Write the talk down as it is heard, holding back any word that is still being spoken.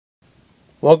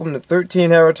Welcome to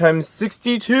 13 Hour Times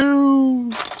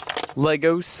 62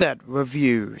 Lego Set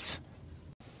Reviews.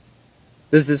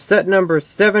 This is set number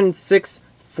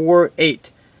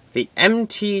 7648, the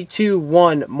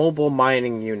MT-21 Mobile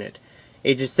Mining Unit.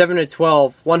 Ages 7 to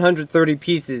 12, 130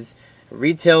 pieces,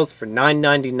 retails for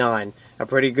 $9.99, a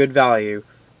pretty good value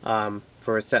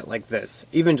for a set like this,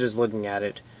 even just looking at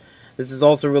it. This is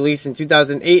also released in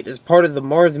 2008 as part of the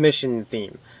Mars mission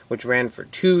theme, which ran for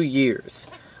 2 years.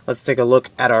 Let's take a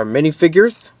look at our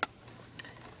minifigures.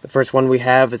 The first one we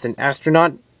have is an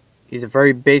astronaut. He's a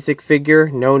very basic figure,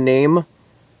 no name.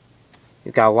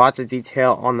 He's got lots of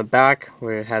detail on the back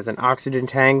where it has an oxygen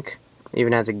tank,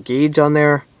 even has a gauge on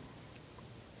there.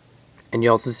 And you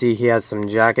also see he has some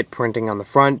jacket printing on the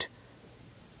front.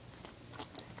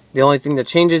 The only thing that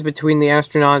changes between the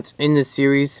astronauts in this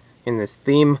series, in this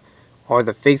theme, are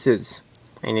the faces.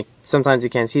 And sometimes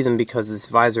you can't see them because this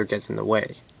visor gets in the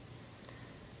way.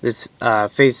 This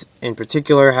face in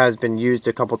particular has been used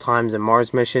a couple times in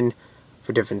Mars mission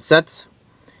for different sets.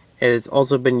 It has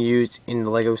also been used in the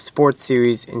LEGO Sports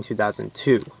series in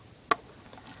 2002.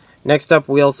 Next up,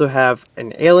 we also have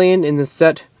an alien in this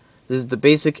set. This is the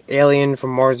basic alien from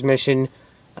Mars mission.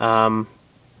 Again,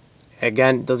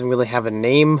 it doesn't really have a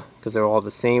name because they're all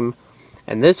the same.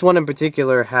 And this one in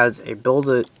particular has a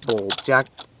buildable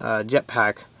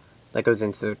jetpack that goes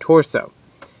into their torso.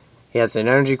 He has an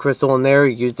energy crystal in there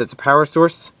used as a power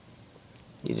source.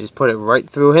 You just put it right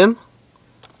through him.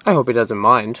 I hope he doesn't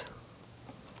mind.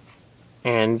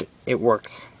 And it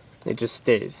works. It just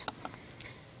stays.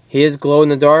 He is glow in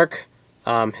the dark.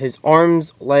 His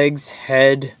arms, legs,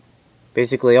 head,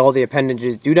 basically all the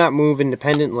appendages do not move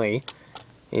independently.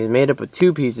 He's made up of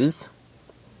 2 pieces,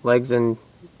 legs and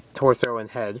torso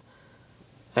and head,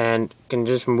 and can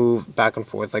just move back and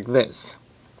forth like this.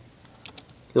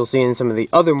 You'll see in some of the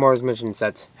other Mars mission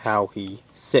sets how he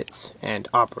sits and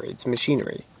operates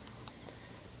machinery.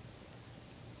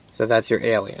 So that's your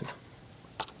alien.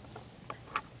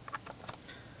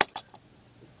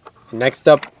 Next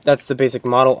up, that's the basic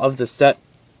model of the set.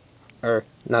 Or,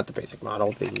 not the basic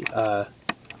model, the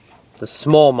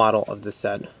small model of the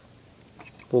set.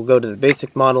 We'll go to the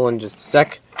basic model in just a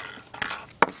sec.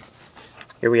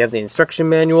 Here we have the instruction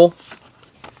manual.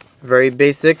 Very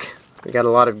basic. We got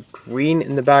a lot of green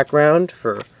in the background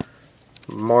for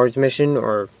Mars mission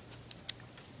or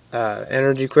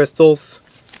energy crystals.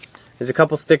 There's a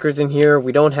couple stickers in here.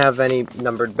 We don't have any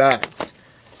numbered bags,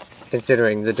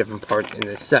 considering the different parts in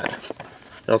this set.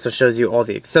 It also shows you all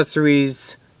the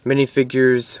accessories,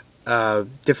 minifigures,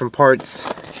 different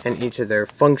parts, and each of their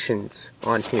functions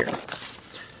on here.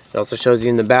 It also shows you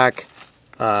in the back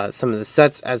some of the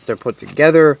sets as they're put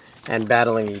together and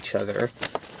battling each other.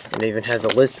 And it even has a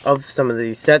list of some of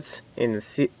these sets in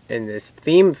this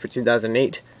theme for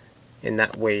 2008 in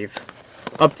that wave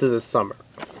up to the summer.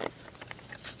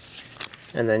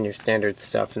 And then your standard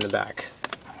stuff in the back.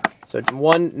 So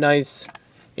one nice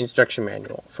instruction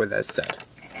manual for this set.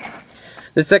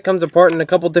 This set comes apart in a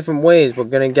couple different ways. We're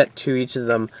going to get to each of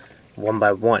them one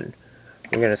by one.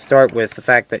 We're going to start with the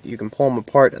fact that you can pull them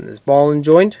apart on this ball and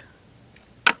joint.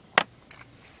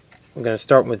 I'm going to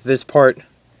start with this part.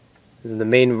 This is the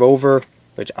main rover,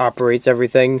 which operates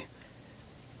everything.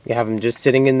 You have them just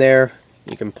sitting in there.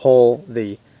 You can pull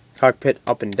the cockpit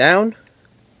up and down.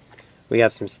 We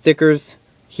have some stickers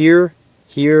here,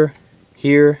 here,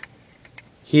 here,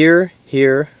 here,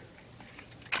 here,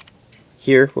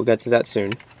 here. We'll get to that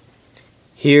soon.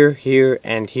 Here, here,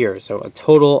 and here. So a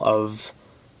total of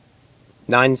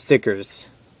 9 stickers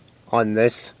on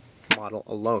this model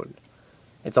alone.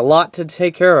 It's a lot to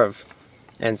take care of.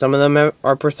 And some of them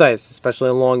are precise, especially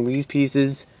along these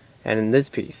pieces and in this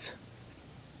piece.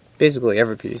 Basically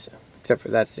every piece, except for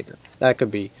that sticker. That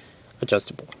could be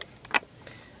adjustable.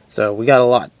 So we got a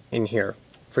lot in here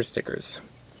for stickers.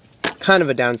 Kind of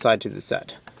a downside to the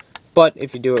set. But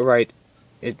if you do it right,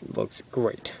 it looks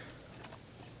great.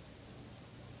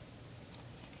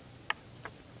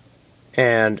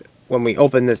 And when we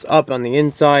open this up on the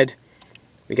inside,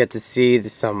 we get to see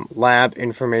some lab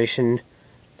information.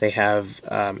 They have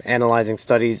analyzing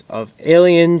studies of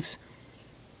aliens.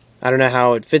 I don't know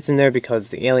how it fits in there because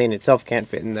the alien itself can't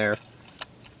fit in there.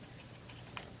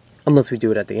 Unless we do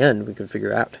it at the end, we can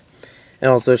figure out. It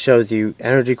also shows you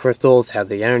energy crystals, how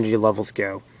the energy levels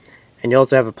go. And you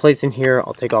also have a place in here,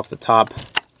 I'll take off the top.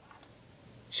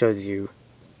 Shows you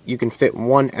can fit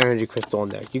 1 energy crystal in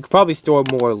there. You could probably store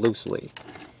more loosely.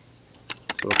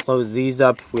 So we'll close these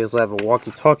up. We also have a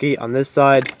walkie-talkie on this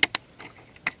side.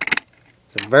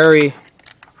 It's a very,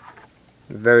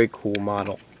 very cool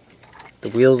model. The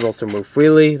wheels also move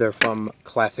freely. They're from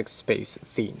classic space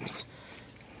themes.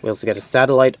 We also get a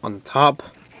satellite on the top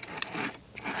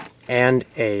and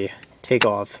a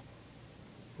takeoff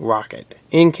rocket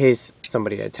in case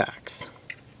somebody attacks.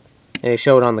 And they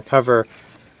show it on the cover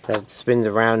that it spins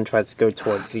around and tries to go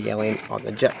towards the alien on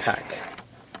the jetpack.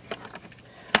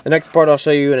 The next part I'll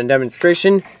show you in a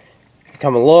demonstration. You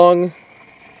come along,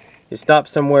 you stop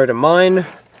somewhere to mine,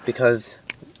 because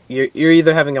you're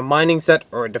either having a mining set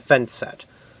or a defense set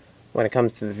when it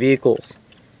comes to the vehicles.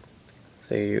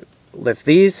 So you lift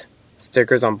these,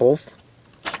 stickers on both,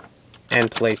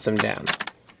 and place them down.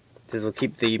 This will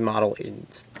keep the model in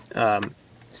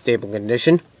stable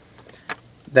condition.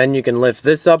 Then you can lift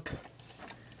this up,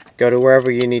 go to wherever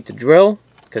you need to drill,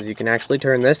 because you can actually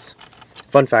turn this.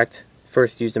 Fun fact,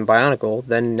 first used in Bionicle,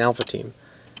 then in Alpha Team.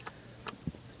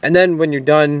 And then when you're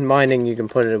done mining, you can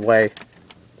put it away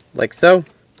like so.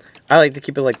 I like to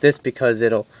keep it like this because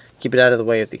it'll keep it out of the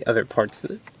way of the other parts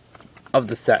of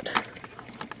the set.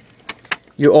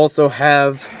 You also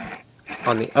have,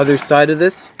 on the other side of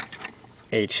this,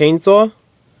 a chainsaw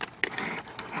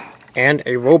and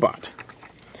a robot.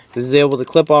 This is able to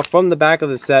clip off from the back of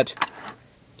the set.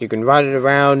 You can ride it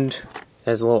around. It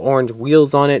has little orange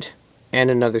wheels on it and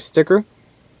another sticker.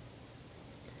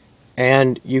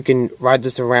 And you can ride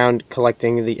this around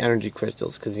collecting the energy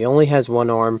crystals, because he only has one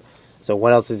arm, so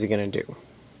what else is he going to do?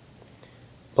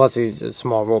 Plus he's a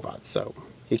small robot, so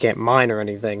he can't mine or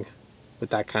anything with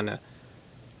that kind of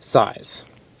size.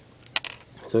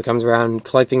 So he comes around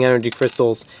collecting energy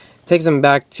crystals, takes them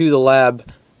back to the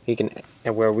lab,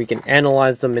 where we can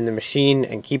analyze them in the machine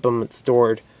and keep them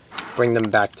stored, bring them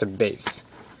back to base.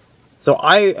 So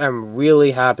I am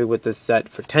really happy with this set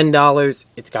for $10.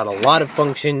 It's got a lot of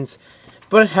functions,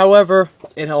 but however,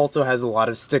 it also has a lot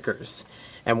of stickers.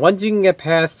 And once you can get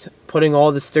past putting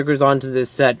all the stickers onto this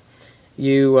set,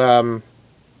 you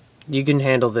can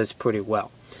handle this pretty well,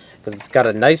 because it's got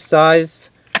a nice size.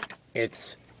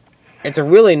 It's a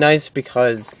really nice,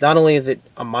 because not only is it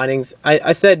a mining...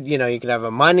 I said, you know, you can have a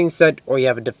mining set or you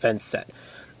have a defense set.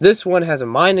 This one has a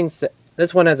mining set.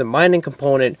 This one has a mining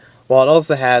component, while it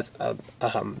also has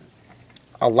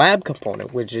a lab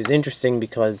component, which is interesting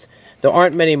because there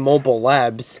aren't many mobile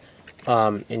labs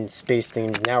in space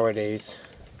themes nowadays.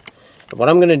 But what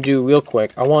I'm going to do real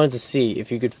quick, I wanted to see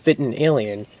if you could fit an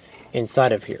alien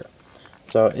inside of here.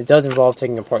 So it does involve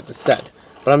taking apart the set,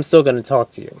 but I'm still going to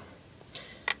talk to you.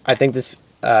 I think this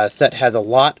set has a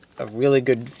lot of really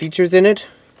good features in it.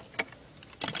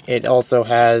 It also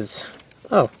has...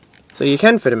 oh, so you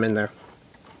can fit him in there,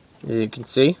 as you can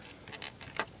see.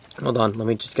 Hold on, let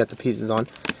me just get the pieces on.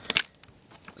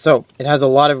 So, it has a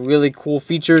lot of really cool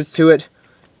features to it.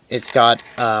 It's got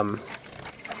now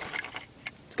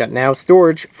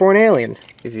storage for an alien.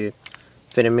 If you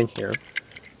fit him in here,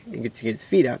 you can see his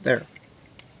feet out there.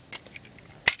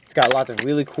 It's got lots of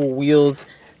really cool wheels.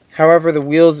 However, the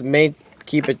wheels may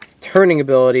keep its turning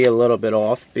ability a little bit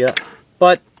off,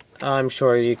 but I'm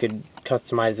sure you could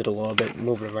customize it a little bit,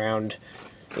 move it around,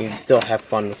 and you can still have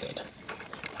fun with it.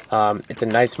 It's a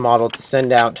nice model to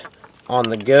send out on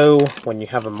the go when you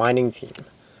have a mining team.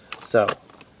 So,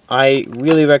 I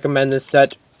really recommend this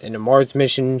set in a Mars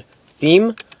mission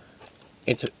theme.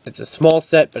 It's a small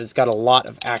set, but it's got a lot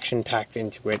of action packed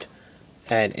into it,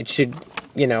 and it should,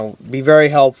 you know, be very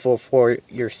helpful for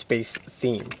your space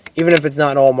theme. Even if it's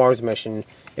not all Mars mission,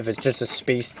 if it's just a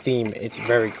space theme, it's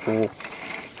very cool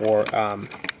for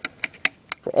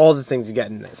all the things you get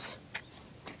in this.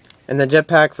 And the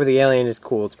jetpack for the alien is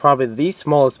cool. It's probably the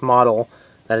smallest model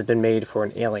that has been made for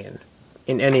an alien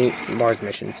in any Mars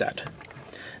mission set.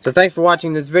 So thanks for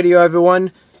watching this video,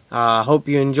 everyone. Hope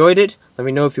you enjoyed it. Let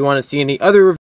me know if you want to see any other reviews.